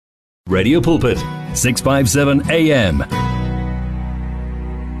Radio Pulpit, 657 AM.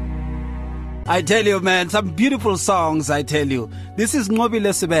 I tell you, man, some beautiful songs, I tell you. This is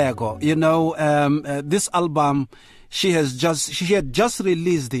Nqobile Sibeko. You know, this album, she had just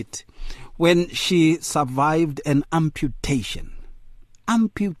released it when she survived an amputation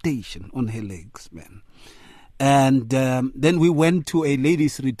on her legs, man. And then we went to a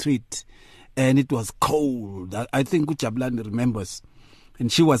ladies' retreat, and it was cold. I think Uchablani remembers. And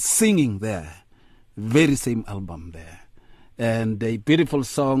she was singing there, very same album there. And a beautiful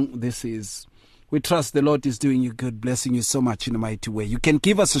song, this is. We trust the Lord is doing you good, blessing you so much in a mighty way. You can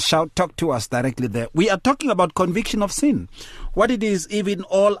give us a shout, talk to us directly there. We are talking about conviction of sin, what it is even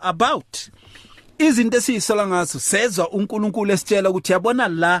all about. Izinto esiyisola ngazo sezwa uNkulunkulu esitshela ukuthi yabona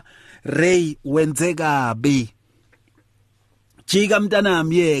la Ray wenze kabi. Jika mntana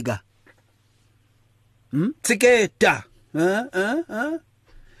myeka. Tsiketa.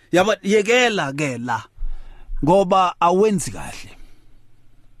 Yabo yekela ke la. Ngoba awenzi kahle.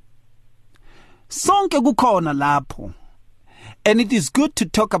 Sonke kukhona lapho. And it is good to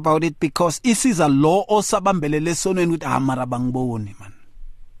talk about it because this is a law osabambelele sonweni ukuthi amara bangiboni man.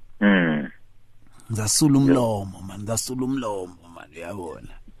 Zasula umlomo man, uyabona.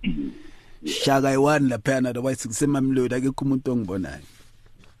 Shaka iwani lapha na wathi kusemamlodi akekho umuntu ongibonayo.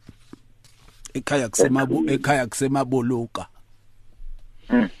 Ekhaya kusemaboluka.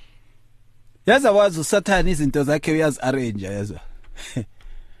 Yaza wazi uSathane izinto zakhe uyazi arrange yaza.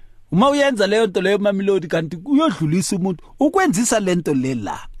 Uma uyenza leyo nto leyo mamilodi kanti uyodlulisa umuntu ukwenzisa lento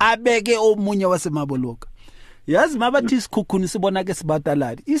lela abeke omunye wasemaboloka. Yazi mabathi isikhukhuni sibona ke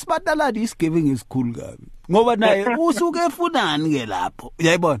sibataladi. Isibataladi is giving is cool kabi. Ngoba naye usuke efunani ke lapho.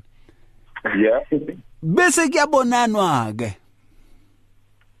 Uyayibona? Yeah. Bese kuyabonanwa ke.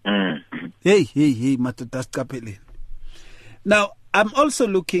 Hey madoda siqapheleni. Now I'm also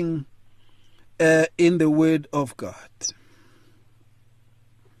looking in the word of God.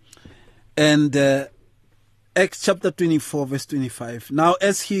 And Acts chapter 24 verse 25. Now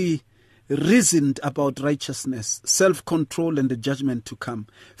as he reasoned about righteousness, self-control and the judgment to come,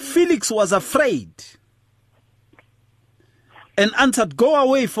 Felix was afraid and answered, "Go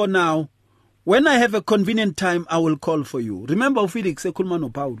away for now. When I have a convenient time, I will call for you." Remember Felix,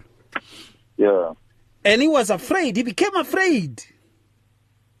 Ekulmano Paul. Yeah. And he was afraid. He became afraid.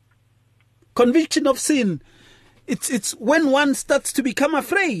 Conviction of sin. It's when one starts to become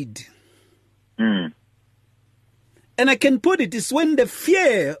afraid. And I can put it's when the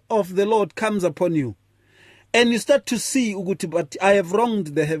fear of the Lord comes upon you. And you start to see, but I have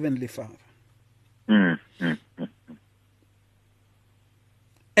wronged the Heavenly Father. And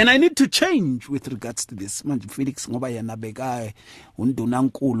I need to change with regards to this. Manje Felix ngoba yena bekaye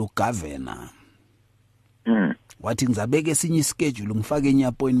undunankulu governor. Wathi ngizabeka esinye ischedule ngifake enye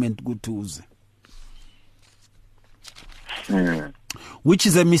appointment kuThuze. Which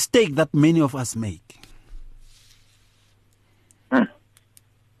is a mistake that many of us make.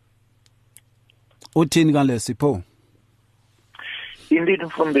 Uthini ngale Sipho?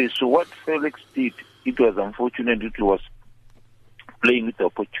 Indeed, from this, so what Felix did, it was unfortunate. It was playing with the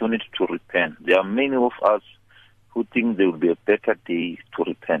opportunity to repent. There are many of us who think there will be a better day to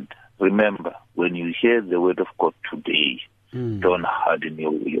repent. Remember, when you hear the word of God today, don't harden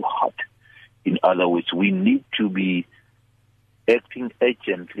your heart. In other words, we need to be acting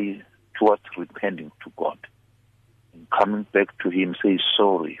urgently towards repenting to God. And coming back to Him, say,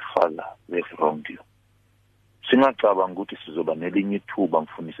 "Sorry, Father, we've wronged you." Singacabanga ukuthi sizoba nelinye ithuba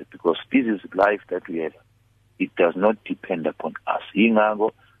mfundisi, because this is life that we have. It does not depend upon us.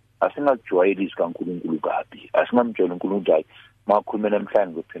 Ingakho asingajwayeli isikaNkulunkulu kabi. Asingamtshela uNkulunkulu ukuthi makhuluma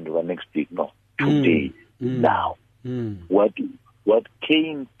namhlanje kuphenduka next week. No, today, now. What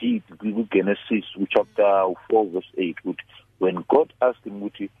Cain did in Genesis chapter 4 verse 8, when God asked him,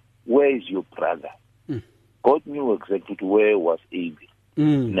 "Where is your brother?" God knew exactly where was Abel.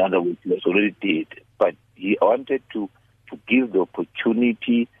 In other words, he was already dead. But he wanted to give the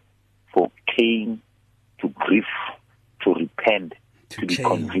opportunity for Cain to grieve, to repent, to be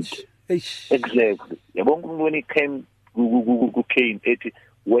convicted. Exactly. When he came to Cain,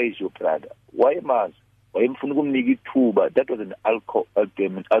 "Where is your brother?" Why must? Why that was an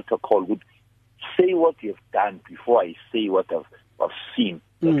altar call. Would say what you have done before I say what I've seen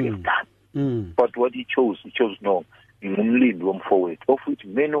that you have done. But what he chose no. Forward. Of which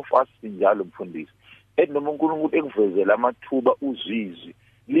many of us in Jalum from this. And no Mungu ekvezela amathuba uzizi.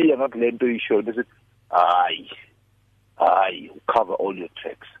 Liya ngakulento isho bese cover all your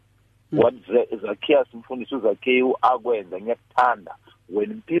tracks. What Zacchaeus mfundisi uZakheyu akwenza ngiyakuthanda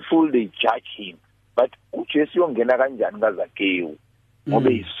when people they judge him. But uJesu yongena kanjani kaZakheyu?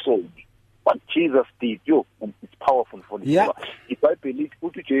 ngobe isoni. What Jesus did, it's powerful for the power. If I believe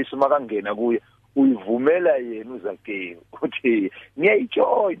ukuthi Jesu makangena kuye uyivumela yena uZakeyu ukuthi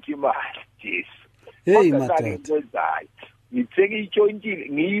ngiyayijoint imali Jesu. Hey madoda. Ngithenge ijointile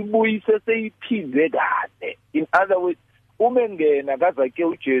ngiyibuyise seyiphindwe kade. In other words, umengena kaZakeyu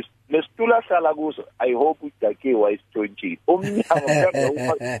uJesu nesitula hlala kuso, I hope uZakeyu wayisijointile. Omnyama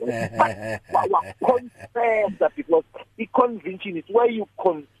confess that, because the conviction is where you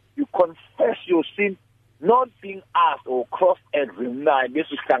confess your sin, not being asked or crossed every night.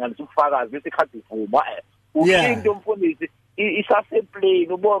 Bese uhlanganisa ubufakazi bese khathi vuma. Ukinto mfundisi isase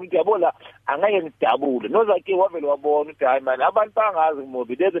plain ubona ukuthi yabona angeke ngidabule. NoZakeyu wavele wabona ukuthi hayi man abantu bangazi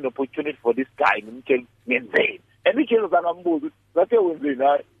ngoba there's an opportunity for this guy ngimtshela ngenzeni. And uJesu angambuza ukuthi Zakeyu wenzeni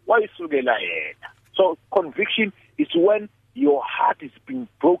hayi wayisukela yena. So conviction is when your heart is being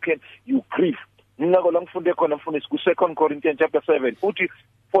broken, you grieve. Ngako la ngifunde khona mfundisi ku 2 Corinthians chapter 7 uthi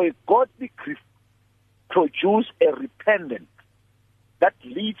for a godly grief produce a repentance that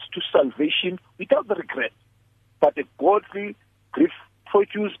leads to salvation without the regret, but a godly grief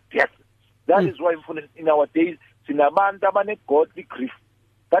produce death. That is why in our days sinabantu abane godly grief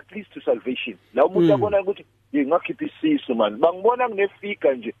that leads to salvation. La umuntu abona ukuthi ngingakhipha isiso man bangibona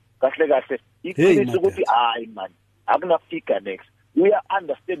nginefika nje kahle kahle iqiniso ukuthi hayi man akunafika next. We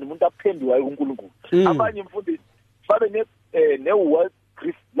understand umuntu aphenduwayo kuNkulunkulu. Abanye mfundisi babe ne world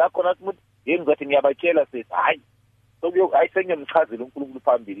grief la khona umuntu yengathi ngiyabatshela sethi hayi so ayisengiyamchazela uNkulunkulu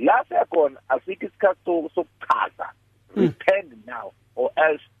phambili la sekhona asikho isikhathi sokuchaza. Repent now or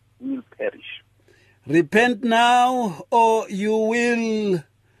else we will perish. Repent now or you will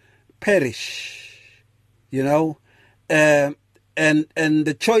perish. You know, and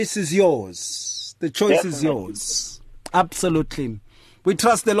the choice is yours. The choice is yours. Absolutely. We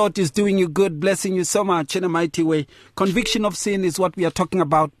trust the Lord is doing you good, blessing you so much in a mighty way. Conviction of sin is what we are talking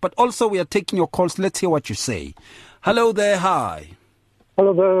about, but also we are taking your calls. Let's hear what you say. Hello there, hi.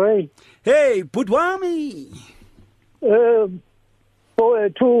 Hello there, Ray. Hey, Budwami.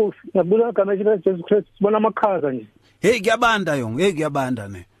 Two, ngiyabula kamajira Jesus Christ, bona amakhaza nje. Hey, ngiyabanda yong, hey ngiyabanda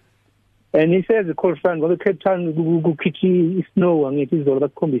ne. And he says the call friend ngoba Cape Town kukithi isnow angithi izolo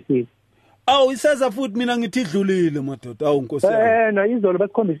bakukhombisile. Awu isaza futhi mina ngithi idlulile madoda. Awu Nkosi yami. Na izolo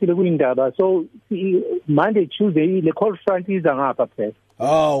bakukhombisile kuyindaba. So Monday Tuesday le call front iza ngapha phela.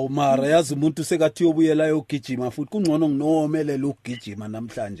 Awu mara yazi umuntu sekathi yobuyela yogijima futhi kungcono nginomelela ukugijima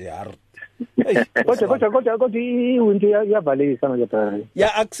namhlanje har. Kodwa iwinter yavalelisa manje phela.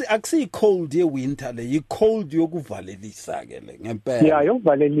 Ya akusi cold ye winter le, yi cold yokuvalelisa ke le ngempela. Ya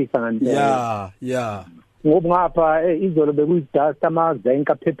yokuvalelisa ngempela. Ya. Ngoba ngapha izolo bekuyidust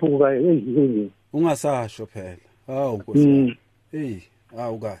amazenka phephuka ungasasho phela. Hawu Nkosi. Hey,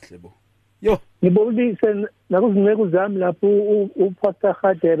 awu kahle bo. Yo, ngibonise nakuzinceke zami lapho uPastor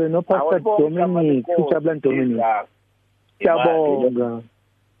Hadebe noPastor Dominic, uJabulani Dominic. Siyabonga.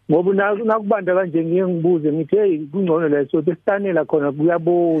 Ngoba nakubanda kanje ngiyengibuze ngithi hey kungcono leso besitanela khona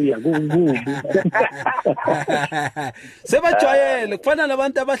kuyaboya kukubi. Sebajwayele kufana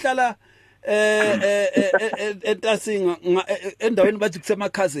nabantu abahlala entasinga endaweni bathi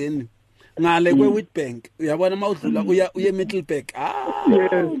kusemakhazeni ngale kweWitbank uyabona mawudlula uye Middleburg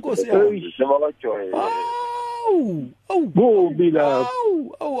Nkosi yami sebajwayele kubi la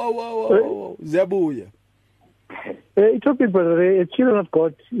ziyabuya. It's okay, brother. As children of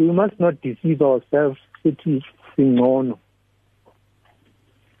God, we must not deceive ourselves. It is singcono.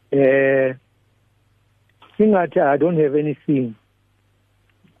 I don't have any sin.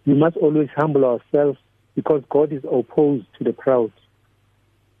 We must always humble ourselves because God is opposed to the proud.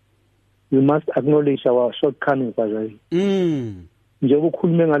 We must acknowledge our shortcomings, brother. Njengoba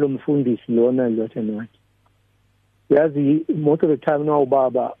ukhulume ngalo mfundisi lona lwathana. Yazi most of the time now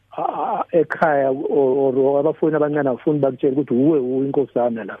baba ekhaya or abafuni abancane abafuni bakutshela ukuthi uwe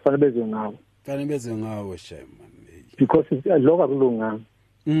uyinkosana la fanele bezwe ngawo. Fanele bezwe ngawo shame. Because it's lokho akulunganga.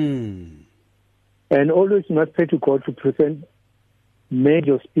 And always you must pray to God to present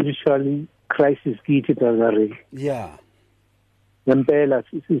major spiritually crisis kithi brother. Yeah. Ngempela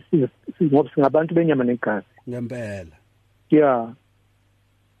ngoba singabantu benyama negazi. Ngempela. Yeah.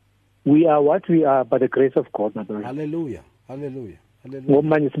 We are what we are by the grace of God, my brother. Hallelujah. Hallelujah. Hallelujah. Ngoba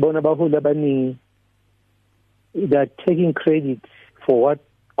manje sibona abaholi abaningi they are taking credit for what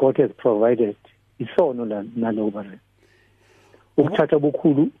God has provided. Isono la nalo bana. Ukuthatha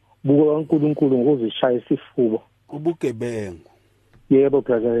bukhulu buka uNkulunkulu ngokuzishaya isifuba. Ubugebengu. Yebo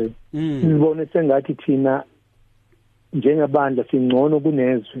brother. Sibone sengathi thina njengabandla singcono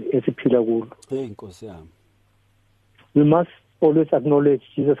kunezwe esiphila kulo. Hey Nkosi yami. We must always acknowledge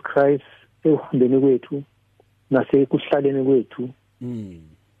Jesus Christ ehambeni kwethu nasekuhlaleni kwethu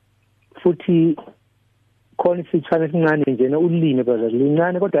futhi khona isitshana esincane nje ulimi brother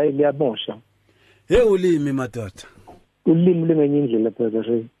lincane kodwa liyamosha hey ulimi madoda ulimi lengenye indlela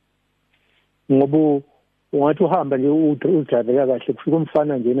brother ngoba ungathi uhamba nje udrive kahle kufika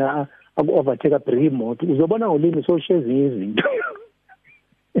umfana nje aku-overtake abreak imoto uzobona ngolimi soshezi izinto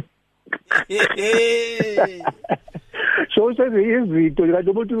soshezi izinto kanti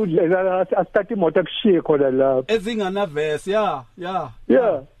umuntu asithatha imoto akushiye khona lapho ezinganavesi ya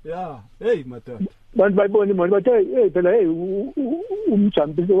hey madoda bantu bayibona imoto bathi hey phela hey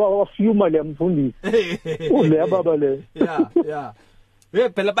umjampisi wafuma le mfundisi ule baba le ya hey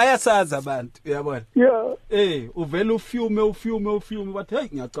phela bayasaza abantu uyabona uvela ufyume bathi hey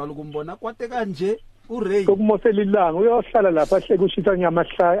ngiyacala ukumbona kwate kanje uRay kokumosela ilanga uyohlala lapha ahleke ushisa nyama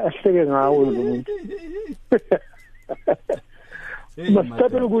ahleke ngawo lo muntu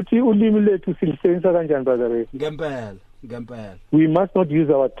masithathe ukuthi ulimi lethu silisebenzisa kanjani brother ngempela we must not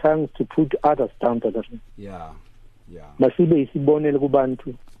use our tongues to put others down brother masibe isibonele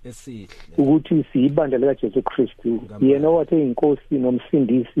kubantu esihle ukuthi siyibandla lika Jesu Kristu yena wathe inkosi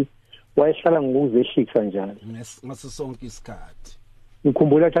nomsindisi wayehlala ngokuzehlisa njalo ngaso sonke isikhathi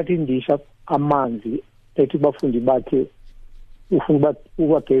ngikhumbula thatha indisha amanzi ethi bafundi bakhe ufuna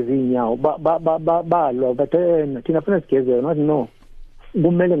ubageza inyawo balwa bathena thina funa sigeze not no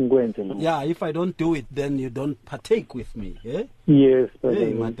kumele ngikwenze lo if I don't do it then you don't partake with me yes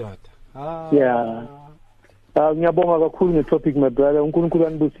hey madoda ngiyabonga kakhulu ngetopic my brother uNkulunkulu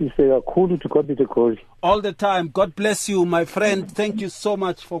anibusise kakhulu to God be the glory all the time. God bless you my friend, thank you so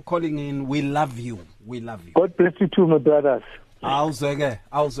much for calling in. We love you. God bless you too my brothers.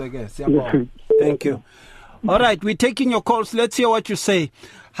 Awuzweke siyabonga. Thank you. All right, we're taking your calls. Let's hear what you say.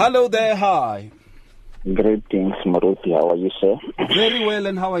 Hello there. Hi. Greetings, Maruti. How are you, sir? Very well,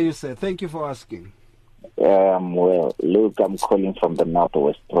 and how are you, sir? Thank you for asking. Well, look, I'm calling from the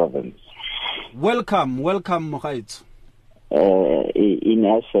Northwest Province. Welcome, Mohaitsu. In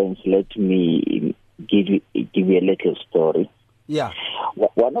essence, let me give you a little story. Yeah.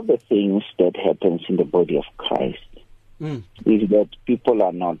 One of the things that happens in the body of Christ is that people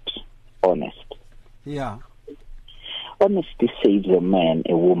are not honest. Yeah. Honesty saves a man,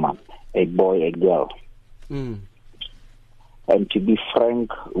 a woman, a boy, a girl. And to be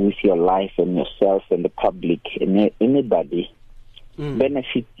frank with your life and yourself and the public and anybody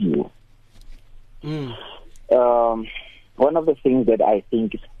benefit you. One of the things that I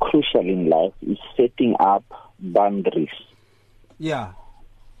think is crucial in life is setting up boundaries. Yeah.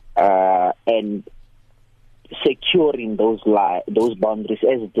 And securing those boundaries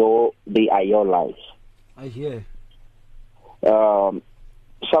as though they are your life. I hear.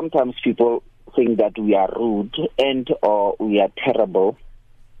 Sometimes people think that we are rude or we are terrible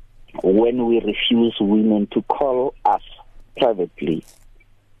when we refuse women to call us privately.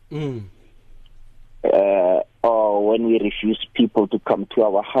 Or when we refuse people to come to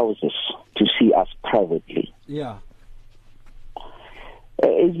our houses to see us privately. Yeah.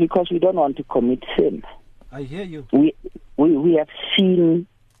 It's because we don't want to commit sin. I hear you. We have seen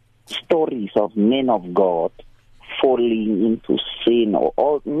stories of men of God falling into sin or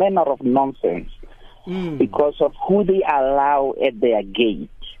all manner of nonsense because of who they allow at their gate.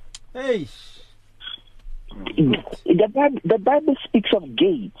 Hey. The Bible speaks of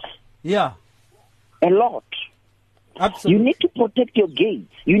gates. Yeah. A lot. Absolutely. You need to protect your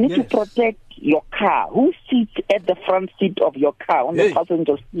gates. You need to protect your car. Who sits at the front seat of your car, on the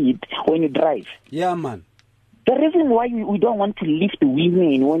passenger seat when you drive? Yeah, man. The reason why we don't want to lift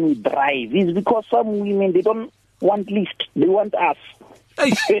women when we drive is because some women, they don't want lift. They want us.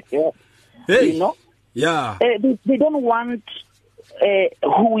 Hey. You know? Yeah. They don't want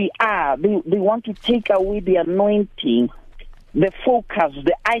who we are. They want to take away the anointing, the focus,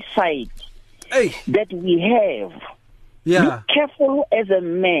 the eyesight that we have. Yeah. Be careful as a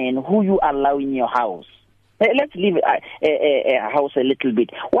man who you allow in your house. Let's leave a house a little bit.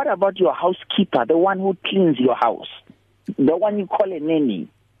 What about your housekeeper, the one who cleans your house, the one you call a nanny?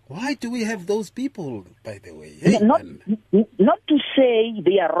 Why do we have those people, by the way? Hey, not to say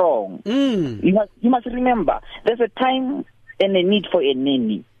they are wrong. You must remember, there's a time and a need for a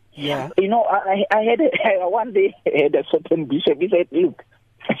nanny. Yeah. You know, I had one day I had a certain bishop. He said, "Look,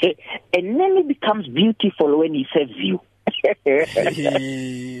 a nanny becomes beautiful when he serves you."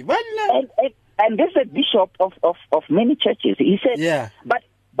 And there's a bishop of many churches. He said, yeah. But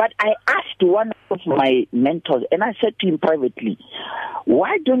I asked one of my mentors, and I said to him privately,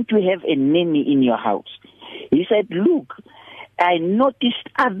 why don't you have a nanny in your house? He said, look, I noticed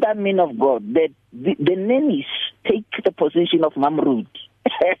other men of God that the nannies take the position of Mom Ruth.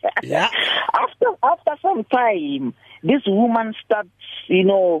 Yeah. After some time, this woman starts,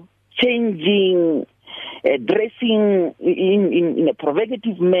 changing, dressing in a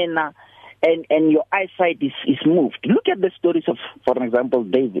provocative manner, and your eyesight is moved. Look at the stories of, for example,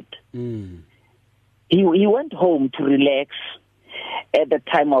 David. He went home to relax at the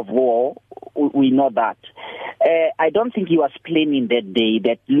time of war. We know that. I don't think he was planning that day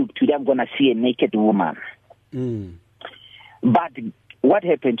that, look, today I'm going to see a naked woman. But what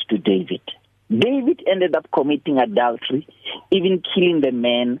happened to David? David ended up committing adultery, even killing the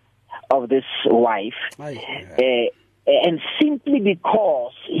man of this wife, and simply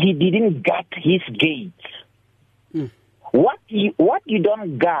because he didn't guard his gates. What you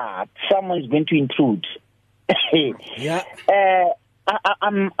don't guard, someone is going to intrude. Yeah.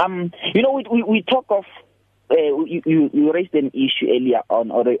 We talk of. You raised an issue earlier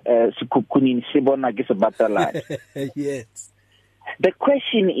on, or Yes. The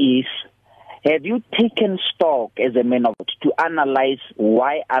question is, have you taken stock as a man of God to analyze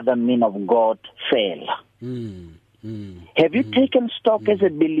why other men of God fail? Have you taken stock as a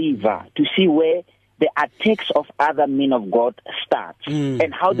believer to see where the attacks of other men of God start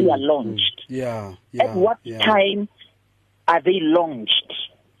and how they are launched? At what time are they launched?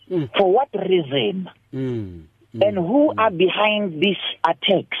 For what reason? And who are behind these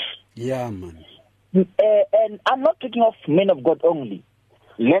attacks? Yeah, man. And I'm not talking of men of God only.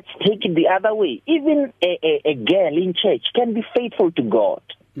 Let's take it the other way. Even a girl in church can be faithful to God.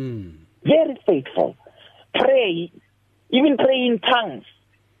 Very faithful. Pray, even pray in tongues.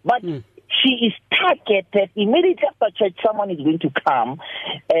 But she is targeted. Immediately after church, someone is going to come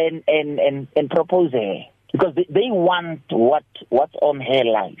and propose her. Because they want what's on her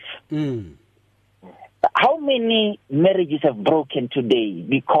life. How many marriages have broken today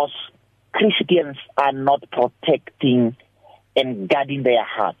because Christians are not protecting and guarding their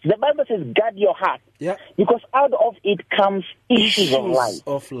hearts? The Bible says, guard your heart. Yeah. Because out of it comes issues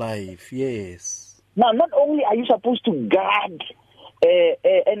of life. Yes. Now, not only are you supposed to guard,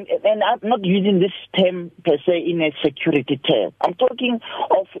 and I'm not using this term per se in a security term. I'm talking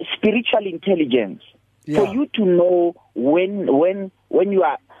of spiritual intelligence. For you to know when you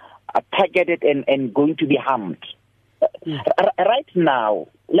are targeted and going to be harmed. Right now,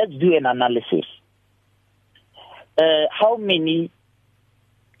 let's do an analysis. How many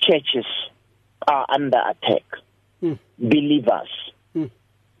churches are under attack? Believers.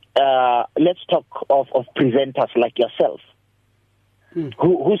 Let's talk of presenters like yourself.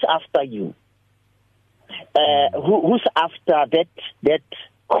 Who's after you? Who's after that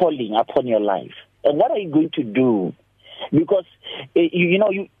calling upon your life? And what are you going to do? Because,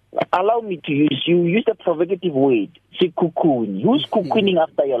 you allow me to you use the provocative word, cocoon. Who's cocooning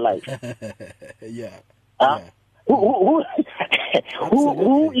after your life?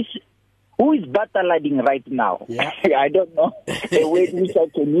 Who is battling right now? I don't know a word which I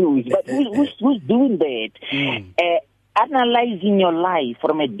can use, but who's doing that? Analyzing your life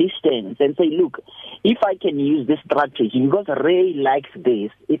from a distance and say, look, if I can use this strategy, because Ray likes this,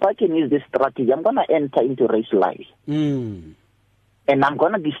 if I can use this strategy, I'm going to enter into Ray's life. And I'm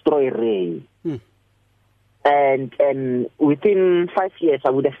going to destroy Ray. And within 5 years,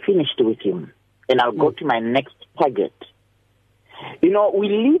 I would have finished with him. And I'll go to my next target. We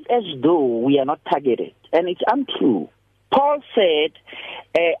live as though we are not targeted. And it's untrue. Paul said,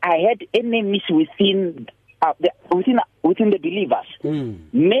 I had enemies within the believers,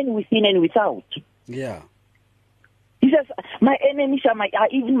 men within and without. Yeah. He says, my enemies are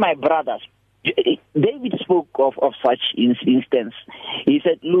even my brothers. David spoke of such instance. He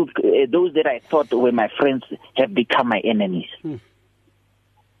said, look, those that I thought were my friends have become my enemies.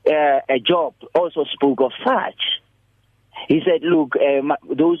 Job also spoke of such. He said, look,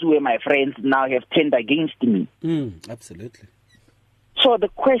 those who were my friends now have turned against me. Absolutely. So the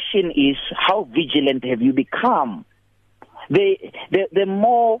question is, how vigilant have you become? The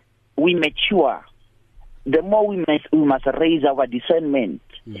more we mature, the more we must raise our discernment.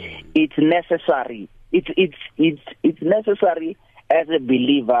 It's necessary. It's necessary as a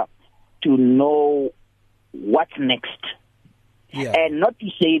believer to know what's next, and not to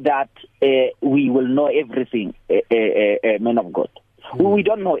say that we will know everything, men of God. We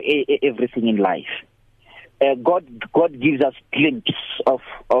don't know everything in life. God gives us glimpse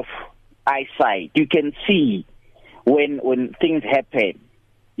of eyesight. You can see when things happen.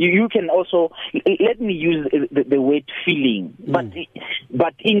 You can also, let me use the word feeling, but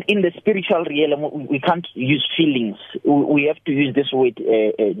in the spiritual realm we can't use feelings. We have to use this word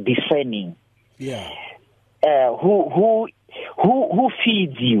discerning. Yeah. Who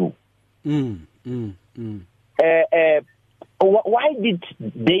feeds you? Why did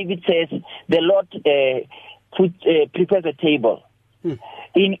David says the Lord prepares a table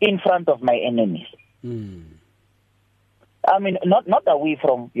in front of my enemies. I mean, not away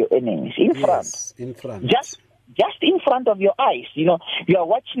from your enemies, in front. In front. Just in front of your eyes. You know, you are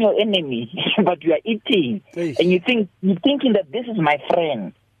watching your enemy, but you are eating, and you're thinking that this is my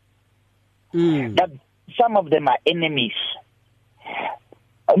friend. That some of them are enemies.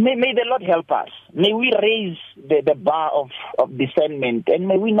 May the Lord help us. May we raise the bar of discernment, and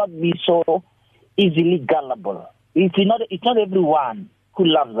may we not be so easily gullible. It's not everyone who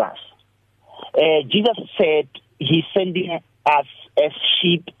loves us. Jesus said He's sending us as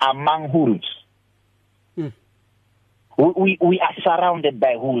sheep among wolves. We are surrounded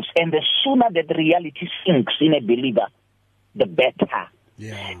by wolves, and the sooner that reality sinks in a believer, the better.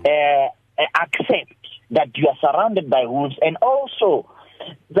 Accept that you are surrounded by wolves, and also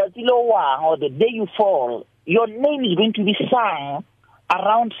that or the day you fall, your name is going to be sung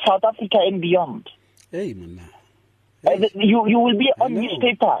around South Africa and beyond. Amen. You will be on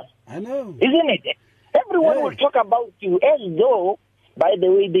newspapers. I know. Isn't it? Everyone will talk about you as though, by the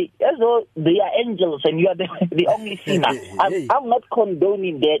way, as though they are angels and you are the only sinner. I'm not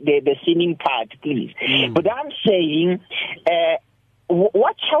condoning the sinning part, please. But I'm saying,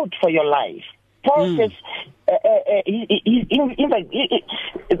 watch out for your life. Paul says, in fact,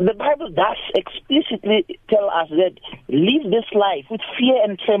 the Bible does explicitly tell us that live this life with fear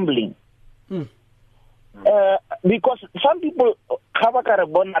and trembling. Because some people,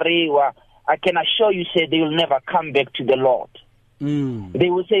 I can assure you, say they will never come back to the Lord. They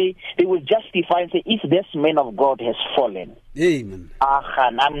will justify and say, if this man of God has fallen, Amen.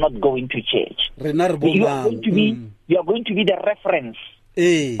 I'm not going to church. You are going to be the reference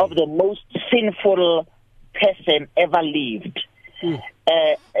of the most sinful person ever lived.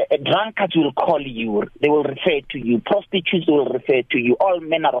 Drunkards will call you, they will refer to you, prostitutes will refer to you, all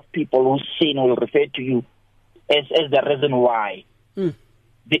manner of people who sin will refer to you as the reason why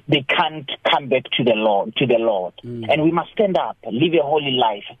they can't come back to the Lord. And we must stand up, live a holy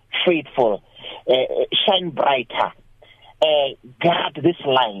life, faithful, shine brighter, guard this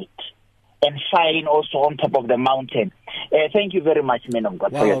light, and shine also on top of the mountain. Thank you very much, men of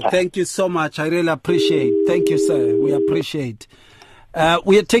God, for your time. Thank you so much. I really appreciate. Thank you, sir. We appreciate.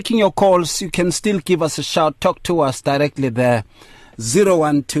 We are taking your calls. You can still give us a shout. Talk to us directly there.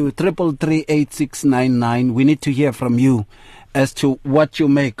 012-333-8699. We need to hear from you as to what you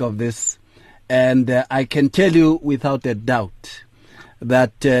make of this. And I can tell you without a doubt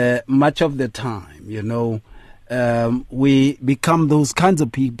that much of the time, we become those kinds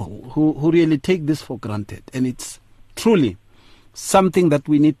of people who really take this for granted. And it's truly something that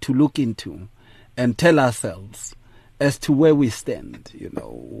we need to look into and tell ourselves as to where we stand.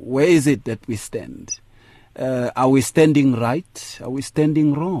 Where is it that we stand? Are we standing right? Are we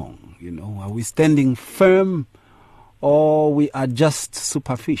standing wrong? Are we standing firm, or we are just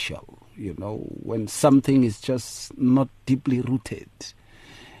superficial? When something is just not deeply rooted.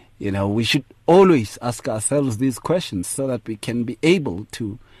 We should always ask ourselves these questions so that we can be able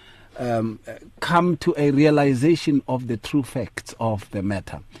to come to a realization of the true facts of the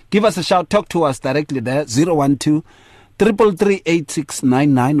matter. Give us a shout. Talk to us directly there.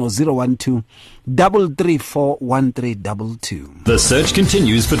 012-333-8699 or 012-334-1322. The search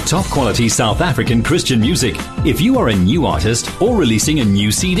continues for top quality South African Christian music. If you are a new artist or releasing a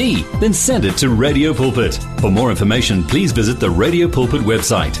new CD, then send it to Radio Pulpit. For more information, please visit the Radio Pulpit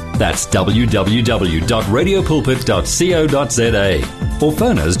website. That's www.radiopulpit.co.za. Or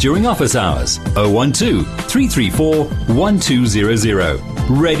phone us during office hours.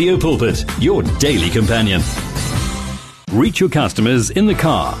 012-334-1200. Radio Pulpit, your daily companion. Reach your customers in the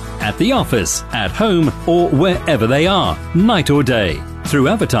car, at the office, at home, or wherever they are, night or day. Through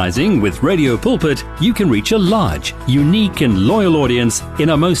advertising with Radio Pulpit, you can reach a large, unique and loyal audience in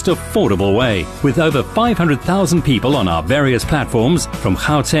a most affordable way. With over 500,000 people on our various platforms, from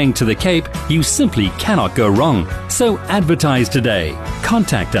Gauteng to the Cape, you simply cannot go wrong. So advertise today.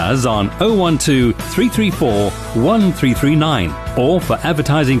 Contact us on 012-334-1339. Or for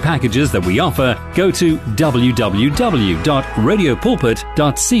advertising packages that we offer, go to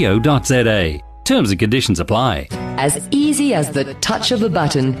www.radiopulpit.co.za. Terms and conditions apply. As easy as the touch of a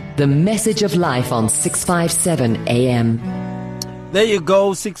button, the message of life on 657 AM. There you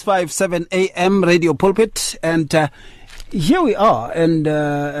go, 657 AM Radio Pulpit. And here we are. And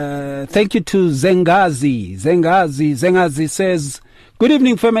thank you to Zengazi. Zengazi says, good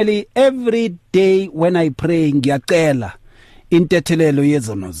evening, family. Every day when I pray, ngiyacela intethelelo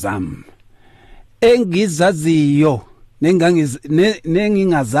yezono zam. Engizaziyo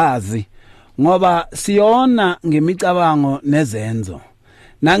nengingazazi. Ngoba siyona ngemicabango nezenzo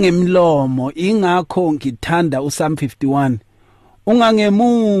nangemlomo, ingakho ngithanda uPsalm 51.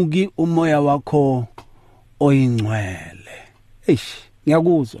 Ungangemuki umoya wakho oyingcwele.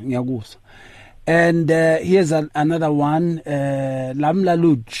 Ngiyakuzwa. And here's another one, Lamla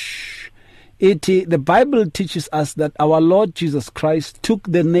Luch. The Bible teaches us that our Lord Jesus Christ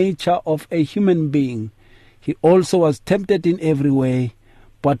took the nature of a human being. He also was tempted in every way,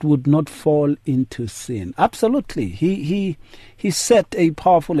 but would not fall into sin. Absolutely. He set a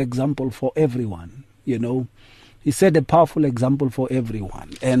powerful example for everyone, you know. He set a powerful example for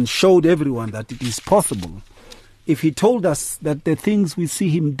everyone and showed everyone that it is possible. If he told us that the things we see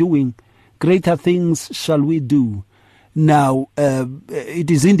him doing, greater things shall we do. Now,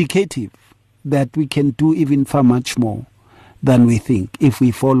 it is indicative that we can do even far much more than we think if we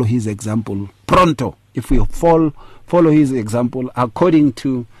follow his example pronto, if we follow his example according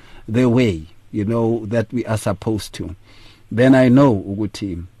to the way, you know, that we are supposed to. Then I know,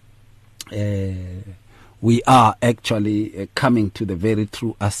 Uguti, we are actually coming to the very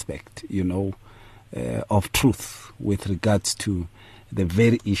true aspect, you know, of truth with regards to the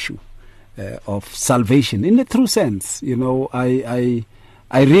very issue of salvation in the true sense. You know, I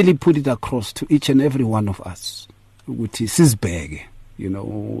really put it across to each and every one of us, which is his bag. You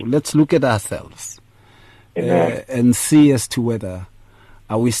know, let's look at ourselves and see as to whether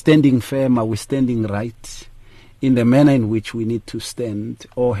are we standing firm, are we standing right in the manner in which we need to stand,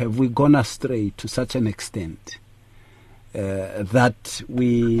 or have we gone astray to such an extent that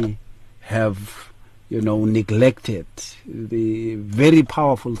we have, you know, neglected the very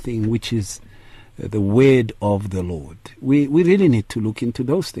powerful thing which is the word of the Lord. We really need to look into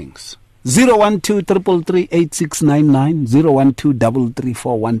those things. 012-333-8699,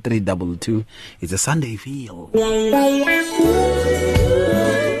 012-334-1322. It's a Sunday feel.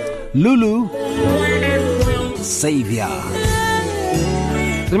 Lulu, Savior.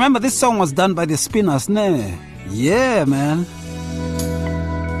 Remember, this song was done by the Spinners, ne? Yeah, man.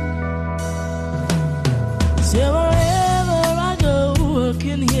 So wherever I go,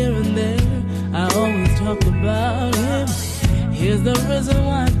 working here and there, I always talk about him. Here's the reason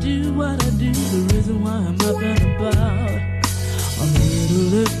why I do what I do, the reason why I'm up and about. I'm here to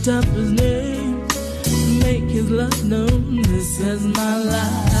lift up his name, make his love known. This is my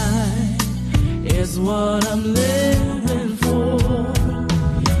life, it's what I'm living for.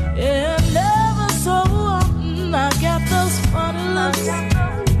 And never so often I got those funny looks.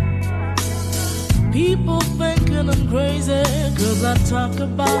 People thinking I'm crazy, cause I talk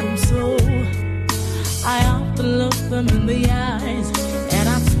about him so. I often look them in the eyes, and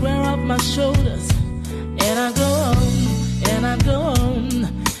I square up my shoulders, and I go on, and I go on,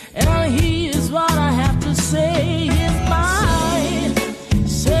 and here's what I have to say. He's my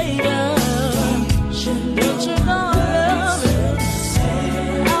Savior. Don't you know I love him?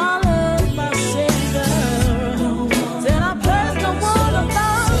 I love my Savior. Said I praise the one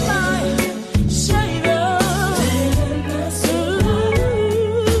about my Savior.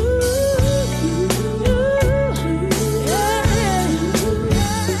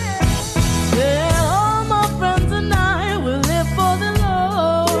 All my friends and I will live for the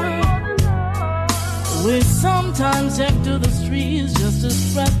Lord. We sometimes take to the streets just to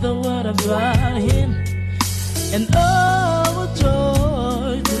spread the word about him. And oh, what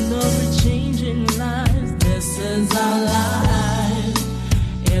joy to know we're changing lives. This is our life,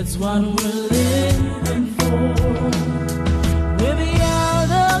 it's what we're living for. We're the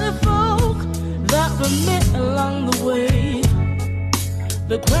elderly folk that we meet along the way.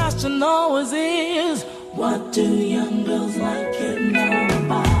 The question always is, what do young girls like him know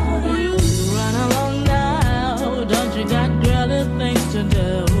about you? Run along now, don't you got girly things to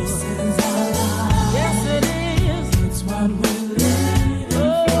do? This is our life. Yes, it is. It's what we're living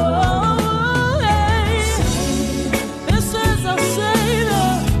for. Oh, hey. This is our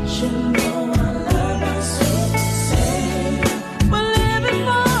Savior. You know I love my Savior. We're living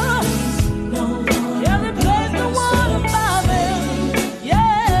for. No one. Yeah, we praise the one above him.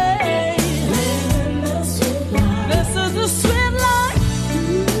 Yeah. Living this sweet life. This is the sweet life.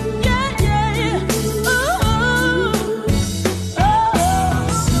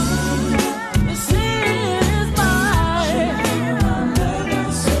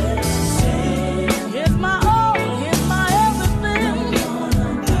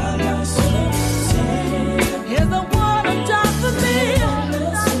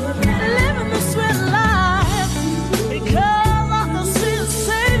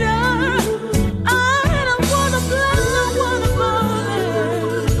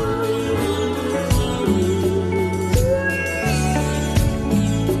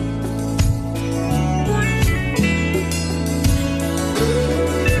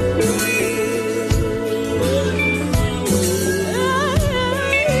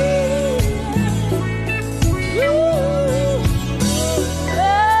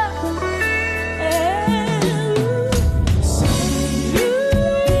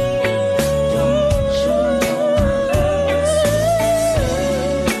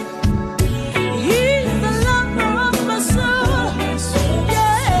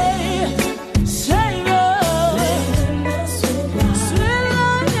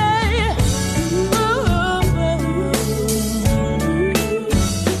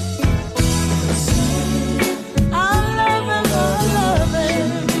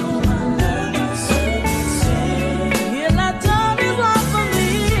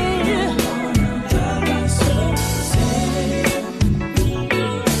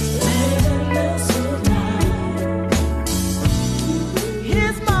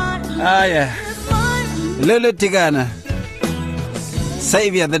 Ah, yeah. Lulu Tigana.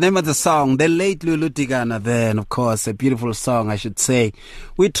 Savior, the name of the song, the late Lulu Tigana. Then, of course, a beautiful song, I should say.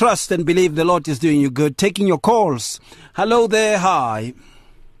 We trust and believe the Lord is doing you good. Taking your calls. Hello there, hi.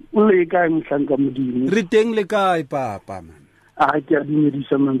 Riteng le kae papa man. A ke a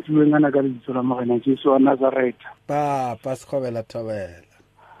dumedisa mantswe ngana ka ditso la Morena Jesu wa Nazareth. Papa skobela tobela.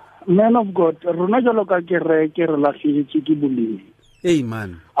 Man of God, rona jalo ka ke re lahletse ke bolemi.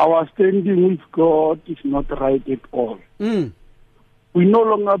 Amen. Our standing with God is not right at all. We no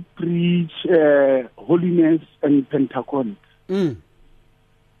longer preach holiness and Pentecost.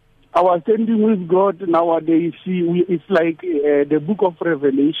 Our standing with God nowadays, it's like the book of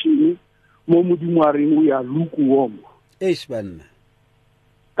Revelation, we are lukewarm. Because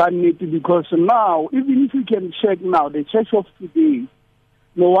now, even if you can check now, the church of today,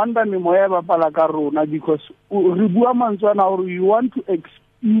 no wonder because you want to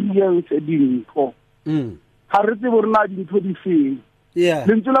experience a dinfo. Yeah.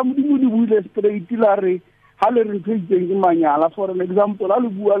 For an example,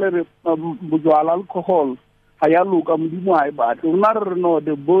 alcohol. The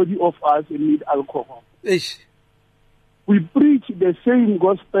body of us need alcohol. We preach the same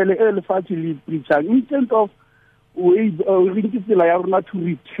gospel instead of to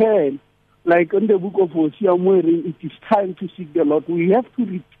return, like in the book of Hosea, it is time to seek the Lord. We have to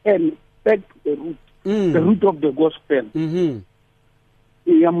return back to the root of the gospel. We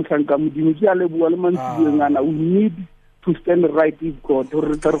need to stand right with God.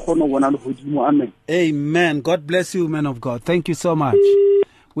 Amen. God bless you, man of God. Thank you so much.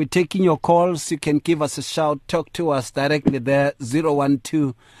 We're taking your calls. You can give us a shout. Talk to us directly there.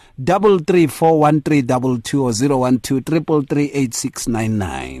 012-334-1322 or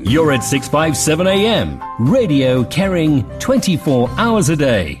 012-333-8699. You're at 657 AM. Radio carrying 24 hours a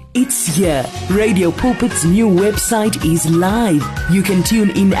day. It's here. Radio Pulpit's new website is live. You can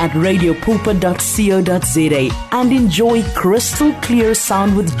tune in at radiopulpit.co.za and enjoy crystal clear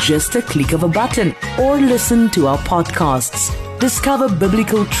sound with just a click of a button, or listen to our podcasts. Discover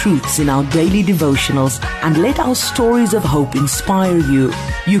biblical truths in our daily devotionals and let our stories of hope inspire you.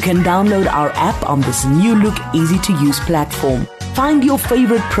 You can download our app on this new look, easy-to-use platform. Find your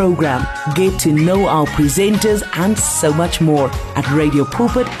favorite program, get to know our presenters, and so much more at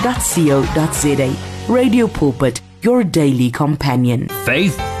radiopulpit.co.za. Radio Pulpit, your daily companion.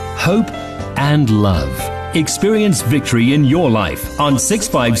 Faith, hope, and love. Experience victory in your life on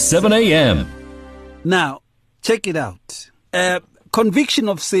 657 AM. Now, check it out. Conviction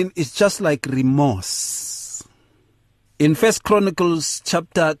of sin is just like remorse. In 1 Chronicles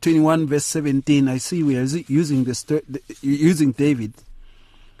chapter 21 verse 17, I see we are using David.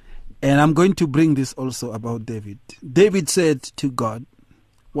 And I'm going to bring this also about David. David said to God,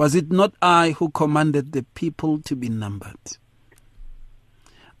 "Was it not I who commanded the people to be numbered?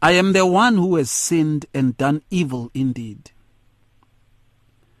 I am the one who has sinned and done evil indeed.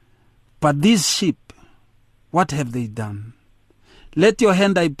 But these sheep, what have they done? Let your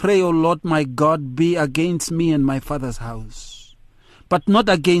hand, I pray, O Lord my God, be against me and my father's house, but not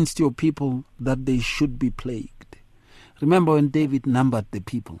against your people, that they should be plagued." Remember when David numbered the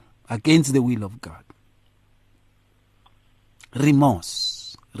people against the will of God.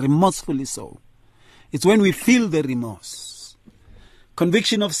 Remorse, remorsefully so. It's when we feel the remorse.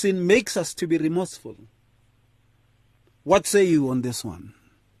 Conviction of sin makes us to be remorseful. What say you on this one?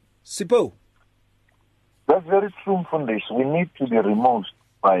 Sipo? That's very true, Fundish. We need to be remorsed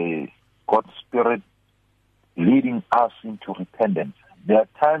by God's Spirit leading us into repentance. There are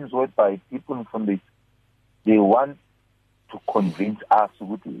times whereby people from this, they want to convince us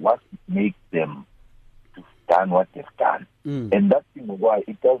with what makes them to done what they've done. And that's why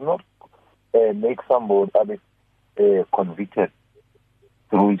it does not make somebody convicted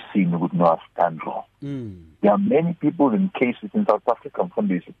through sin would not have done wrong. There are many people in cases in South Africa from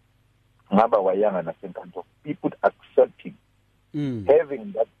this people accepting,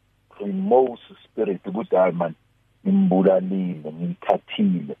 having that remorse spirit,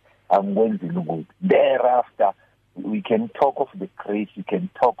 thereafter we can talk of the grace, we can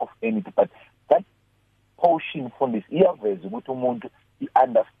talk of anything, but that portion from this he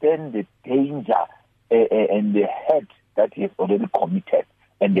understand the danger and the hurt that he has already committed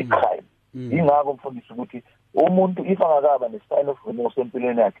and the crime. If sign of remorse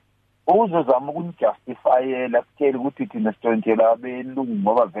uzozama ukunjustifyela kutshela ukuthi thina sitshontshelwa abelungu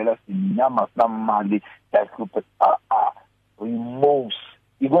ngoba vela sinyama sinamali yahluphe remorse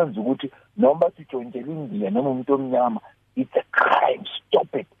ikwenza ukuthi noma sitshontshelwa indiya noma umuntu omnyama, it's a crime.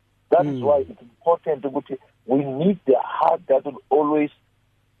 Stop it. That is why it's important ukuthi we need the heart that will always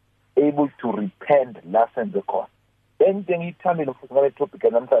able to repent last and the cost. Anything he tell me the topic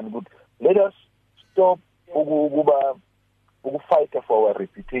and I'm good. Let us stop fight for our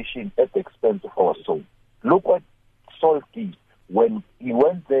reputation at the expense of our soul. Look what Saul did when he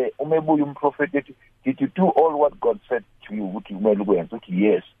went there. Prophet, did you do all what God said to you?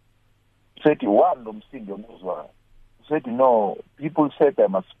 Yes. Said one said no. People said I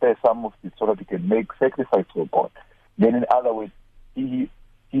must spare some of it so that he can make sacrifice for God. Then in other words, he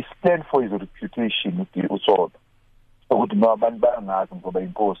stand for his reputation with the sword.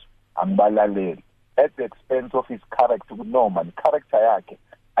 At the expense of his character. No man, character yake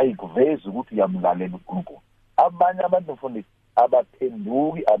ayikuvezi ukuthi uyamlalela uNkulunkulu. Abanye abantu mfundisi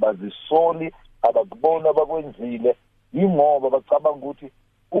abaphenduki abazisoli abakubona abakwenzile ingoba bacabanga ukuthi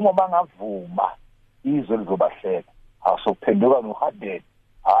uma bangavuma izwe lizobahleka. Awusophenduka noHaded.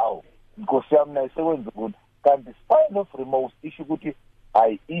 Hawu Nkosi yami naye sekwenza ukuthi kanti spine of remorse issue ukuthi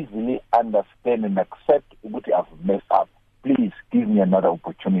I easily understand and accept ukuthi I've messed up. Please give me another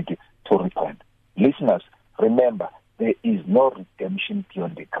opportunity to repent. Listeners, remember, there is no redemption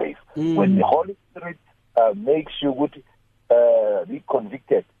beyond the grave. When the Holy Spirit makes you be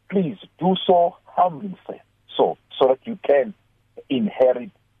convicted, please do so humbly, so that you can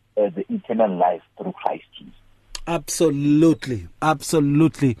inherit the eternal life through Christ Jesus. Absolutely,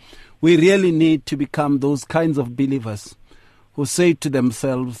 absolutely. We really need to become those kinds of believers who say to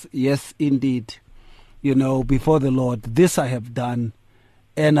themselves, yes, indeed, before the Lord, this I have done,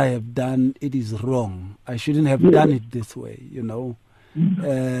 and I have done, it is wrong. I shouldn't have done it this way,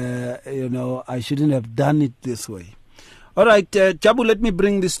 I shouldn't have done it this way. All right, Jabu, let me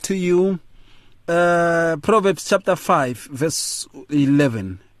bring this to you. Proverbs chapter 5, verse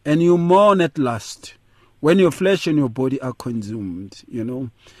 11. And you mourn at last when your flesh and your body are consumed,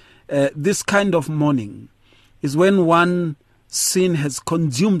 This kind of mourning is when one sin has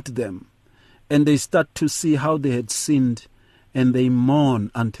consumed them and they start to see how they had sinned and they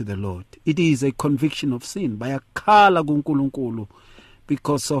mourn unto the Lord. It is a conviction of sin by a kala kuNkulunkulu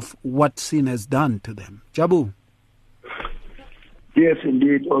because of what sin has done to them. Jabu. Yes,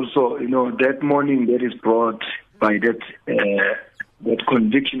 indeed. Also, that mourning that is brought by that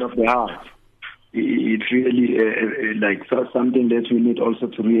conviction of the heart, it's really like something that we need also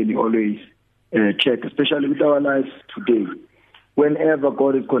to really always check, especially with our lives today. Whenever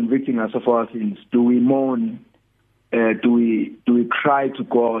God is convicting us of our sins, do we mourn? Do we cry to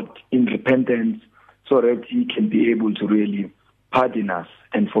God in repentance so that He can be able to really pardon us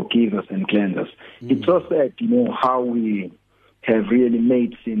and forgive us and cleanse us? It's so sad, how we have really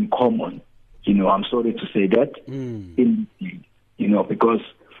made sin common. I'm sorry to say that. Because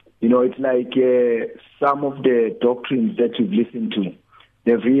it's like some of the doctrines that we've listened to,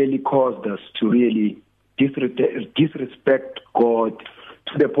 they've really caused us to really disrespect God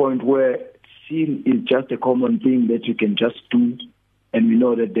to the point where sin is just a common thing that you can just do, and we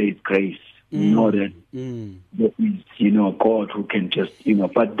know that there is grace. We know that there is, God who can just,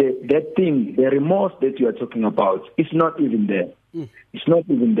 but that thing, the remorse that you are talking about, it's not even there. It's not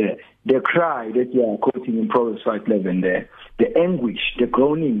even there. The cry that you are quoting in Proverbs 5:11 the anguish, the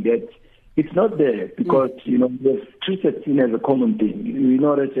groaning, that it's not there because, we've treated sin as a common thing. We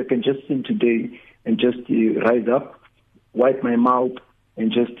know that you can just sin today and just rise up, wipe my mouth,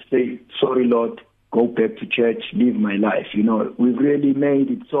 and just say, sorry, Lord, go back to church, live my life. We've really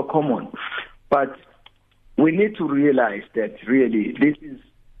made it so common. But we need to realize that really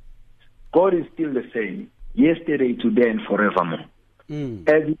God is still the same, yesterday, today, and forevermore.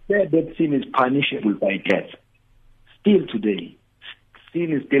 As he said that sin is punishable by death, still today,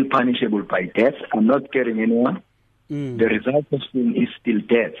 sin is still punishable by death. I'm not scaring anyone. The result of sin is still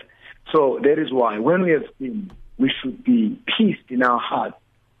death. So that is why when we have sinned, we should be peaced in our heart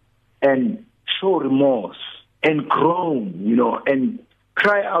and show remorse and groan, and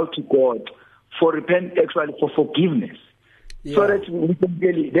cry out to God for for forgiveness. So that we can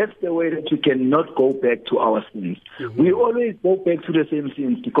really, that's the way that we cannot go back to our sins. We always go back to the same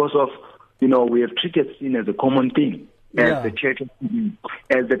sins because of, we have treated sin as a common thing as the church,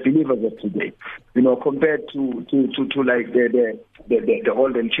 as the believers of today. Compared to like the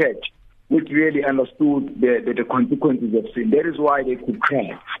olden church, which really understood the consequences of sin. That is why they could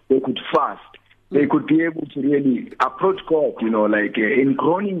cry, they could fast, they could be able to really approach God, in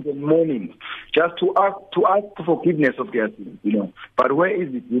groanings and mourning, just to ask for forgiveness of their sins, But where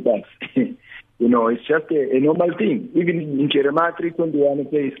is it with us? It's just a normal thing. Even in Jeremiah 3:21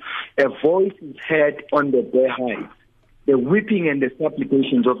 it says, a voice is heard on the bare heights, the weeping and the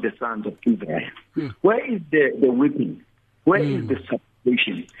supplications of the sons of Israel. Where is the weeping? Where is the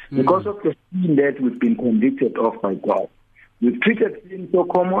supplication? Because of the sin that we've been convicted of by God. We've treated sin so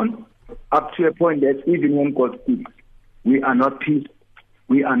common, up to a point that even when God speaks, we are not peace,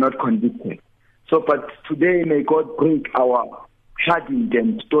 we are not convicted. So, but today may God break our hardened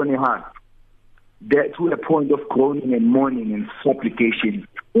and stony hearts to a point of groaning and mourning and supplication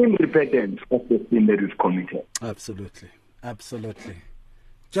in repentance of the sin that we've committed. Absolutely. Absolutely.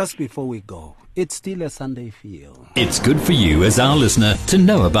 Just before we go, it's still a Sunday feel. It's good for you as our listener to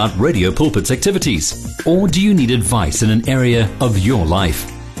know about Radio Pulpit's activities. Or do you need advice in an area of your life?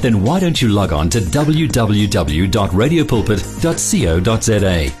 Then why don't you log on to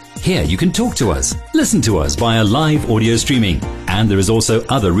www.radiopulpit.co.za. Here you can talk to us, listen to us via live audio streaming, and there is also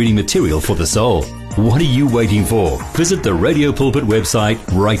other reading material for the soul. What are you waiting for? Visit the Radio Pulpit website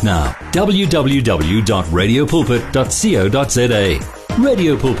right now, www.radiopulpit.co.za.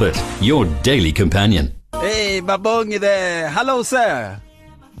 Radio Pulpit, your daily companion. Hey, Babongi there. Hello, sir.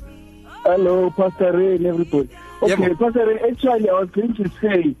 Hello, Pastor Ray and everybody. Okay, Yeah, Pastor Ray, actually, I was going to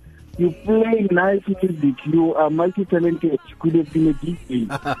say, you play nice music, you are multi-talented, you could have been a DJ.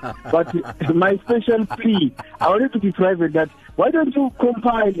 But my special plea, I wanted to be private, that why don't you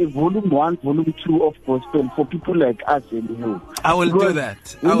compile a volume 1, volume 2 of gospel for people like us and you? I will do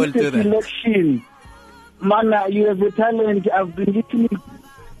that. I will do that. Selection. Man, you have a talent. I've been listening.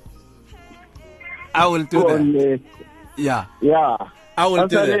 I will do that. Yeah. I will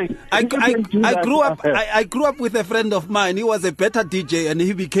do that. I grew up with a friend of mine. He was a better DJ and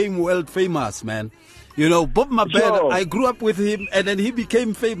he became world famous, man. You know, Bob Mabel, Sure. I grew up with him and then he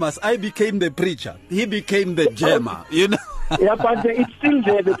became famous. I became the preacher. He became the jammer, you know. Yeah, but it's still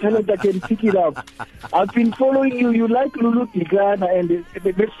there, the talent that can pick it up. I've been following you. You like Lulu Tigana and the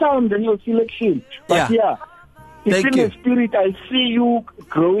sound and your selection. But it's Thank in you. the spirit. I see you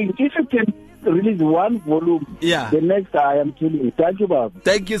growing. If you can release one volume, the next I am telling you. Thank you, Bob.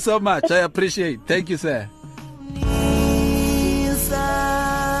 Thank you so much. I appreciate it. Thank you, sir.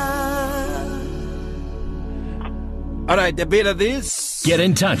 All right, a bit of this. Get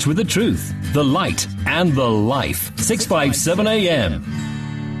in touch with the truth, the light, and the life. 657 AM.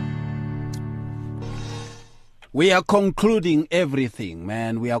 We are concluding everything,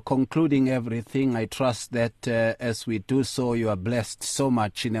 man. We are concluding everything. I trust that as we do so, you are blessed so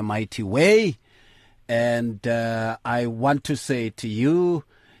much in a mighty way. And I want to say to you,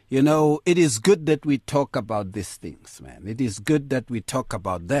 you know, it is good that we talk about these things, man. It is good that we talk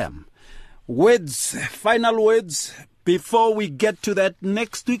about them. Words, final words. Before we get to that,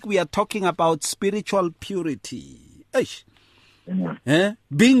 next week we are talking about spiritual purity.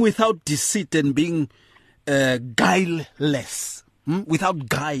 Being without deceit and being guileless. Without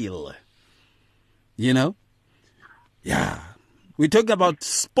guile. You know? Yeah. We talk about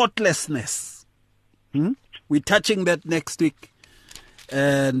spotlessness. We're touching that next week.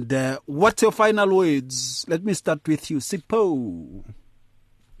 And what's your final words? Let me start with you, Sipho.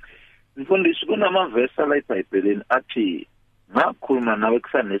 Mfundisi kunamavesi la eBhayibhelini athi ngakhuluma nawe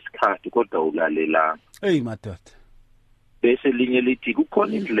kusanesikhathi kodwa ulalela. Hey madoda. Bese linye lithi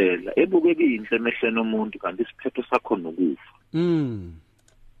kukhona indlela ebukeka inhle emehlweni omuntu kanti isiphetho sakho nokufa.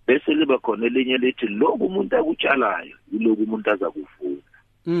 Bese liba khona elinye lithi lokhu umuntu akutshalayo yilokhu umuntu azakuvuna.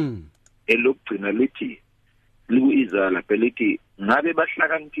 Elokugcina lithi liku-Izaya lithi ngabe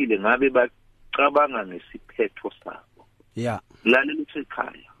bahlakaniphile ngabe bacabanga ngesiphetho sabo. Lalela uthi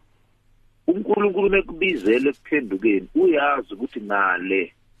ekhaya. uNkulunkulu nekubizele ekuphendukeni uyazi ukuthi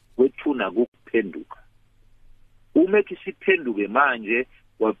ngale kwethuna kuphenduka. Uma kisiphenduke manje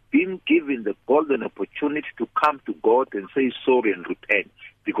we've been given the golden opportunity to come to God and say sorry and repent,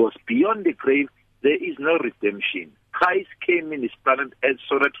 because beyond the grave there is no redemption. Christ came in his planet Earth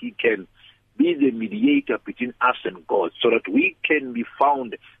so that he can be the mediator between us and God, so that we can be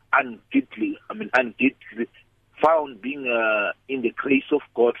found unguilty, found being in the grace of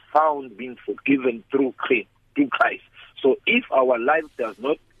God, found being forgiven through Christ. So if our life does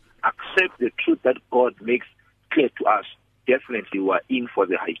not accept the truth that God makes clear to us, definitely we are in for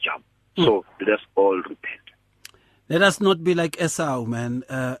the high jump. So let us all repent. Let us not be like Esau, man.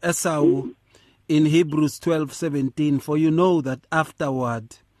 Esau in Hebrews 12:17, for you know that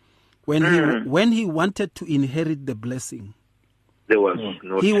afterward, when he wanted to inherit the blessing, there was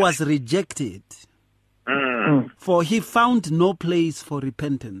he was rejected. For he found no place for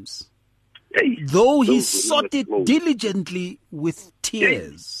repentance, though he sought it diligently with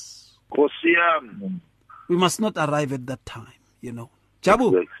tears. We must not arrive at that time, you know.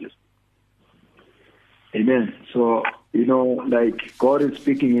 Jabu. Amen. So, like God is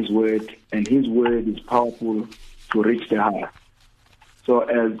speaking his word, and his word is powerful to reach the heart. So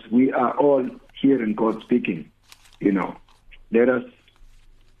as we are all hearing God speaking, let us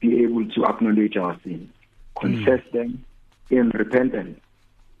be able to acknowledge our sins, confess them in repentance,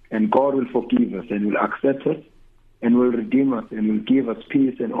 and God will forgive us and will accept us and will redeem us and will give us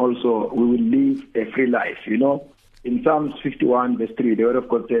peace, and also we will live a free life. You know, in Psalms 51 verse 3, the word of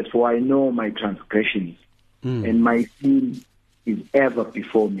God says, "For I know my transgressions and my sin is ever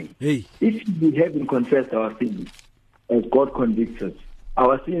before me." Hey. If we haven't confessed our sins as God convicts us,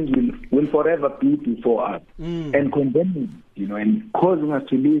 our sins will forever be before us and condemning, you know, and causing us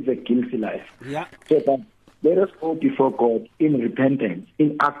to live a guilty life. Yeah. So that let us go before God in repentance,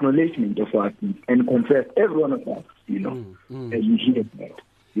 in acknowledgement of our sins, and confess, every one of us, you know, as we hear that.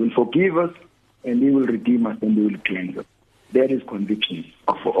 He will forgive us, and He will redeem us, and He will cleanse us. That is conviction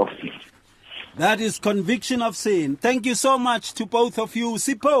of sin. That is conviction of sin. Thank you so much to both of you.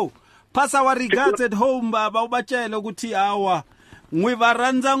 Sipho, pass our regards at home, baba. Ubatshele ukuthi awa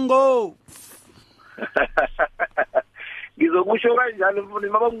ngivaranza ngo. Ngizokusho kanjalo mfuni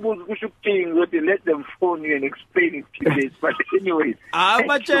mabangibuza kusho ukuthini ukuthi let them phone you and explain it to this, but anyway.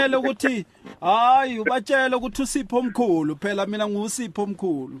 Abatshele ukuthi hayi ubatshele ukuthi uSipho omkhulu phela mina ngusipho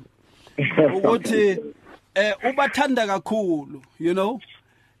omkhulu. Ukuthi ubathanda kakhulu, you know.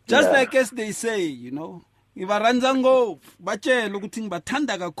 Just like as they say, you know, ngivaranza ngo batshela ukuthi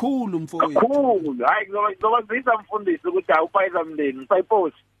ngibathanda kakhulu mfowethu. Kakhulu. Hayi ngizobazisa mfundisi ukuthi awupayisa mndeni,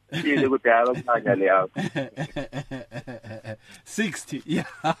 ngisayipost. 60, yeah,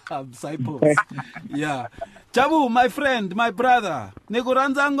 disciples. Yeah. Jabu, my friend, my brother,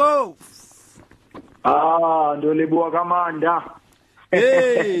 nikuranza ngo. Ndolibuwa kamanda.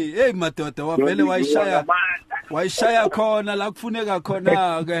 Hey madoda wavele wayishaya khona la kufuneka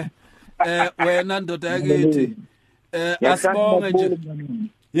khona ke. Wena ndoda yakithi. Asibonge nje.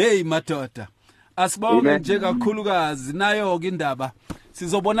 Hey madoda. Asibonge nje kakhulukazi nayo ke indaba.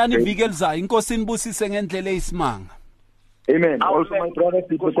 Sizobonana iviki elizayo. Inkosi inibusise ngendlela eyisimanga. Amen. Also my brother,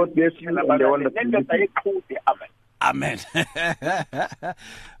 God bless you. Amen.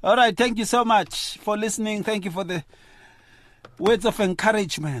 All right, thank you so much for listening. Thank you for the words of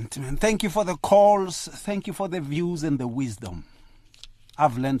encouragement, man. Thank you for the calls. Thank you for the views and the wisdom.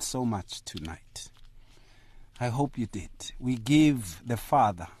 I've learned so much tonight. I hope you did. We give the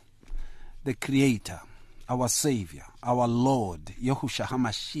Father, the Creator, our Savior, our Lord, Yahushua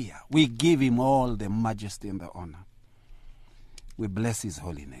HaMashiach. We give Him all the majesty and the honor. We bless His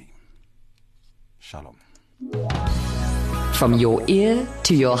holy name. Shalom. From your ear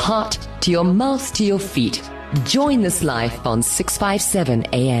to your heart to your mouth to your feet, join this life on 657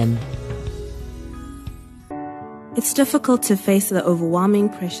 AM. It's difficult to face the overwhelming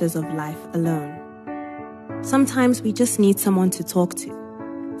pressures of life alone. Sometimes we just need someone to talk to,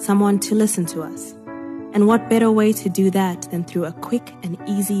 someone to listen to us. And what better way to do that than through a quick and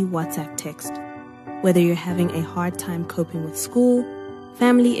easy WhatsApp text? Whether you're having a hard time coping with school,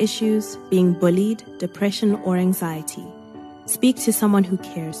 family issues, being bullied, depression, or anxiety, speak to someone who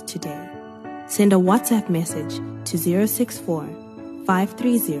cares today. Send a WhatsApp message to 064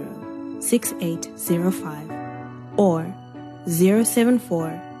 530 6805 or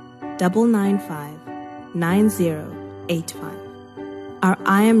 074 995 9085. Our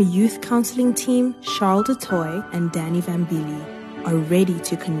I Am Youth Counseling team, Charles DeToy and Danny Vambili, are ready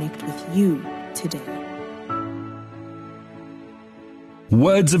to connect with you today.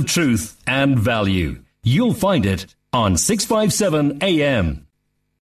 Words of truth and value. You'll find it on 657 AM.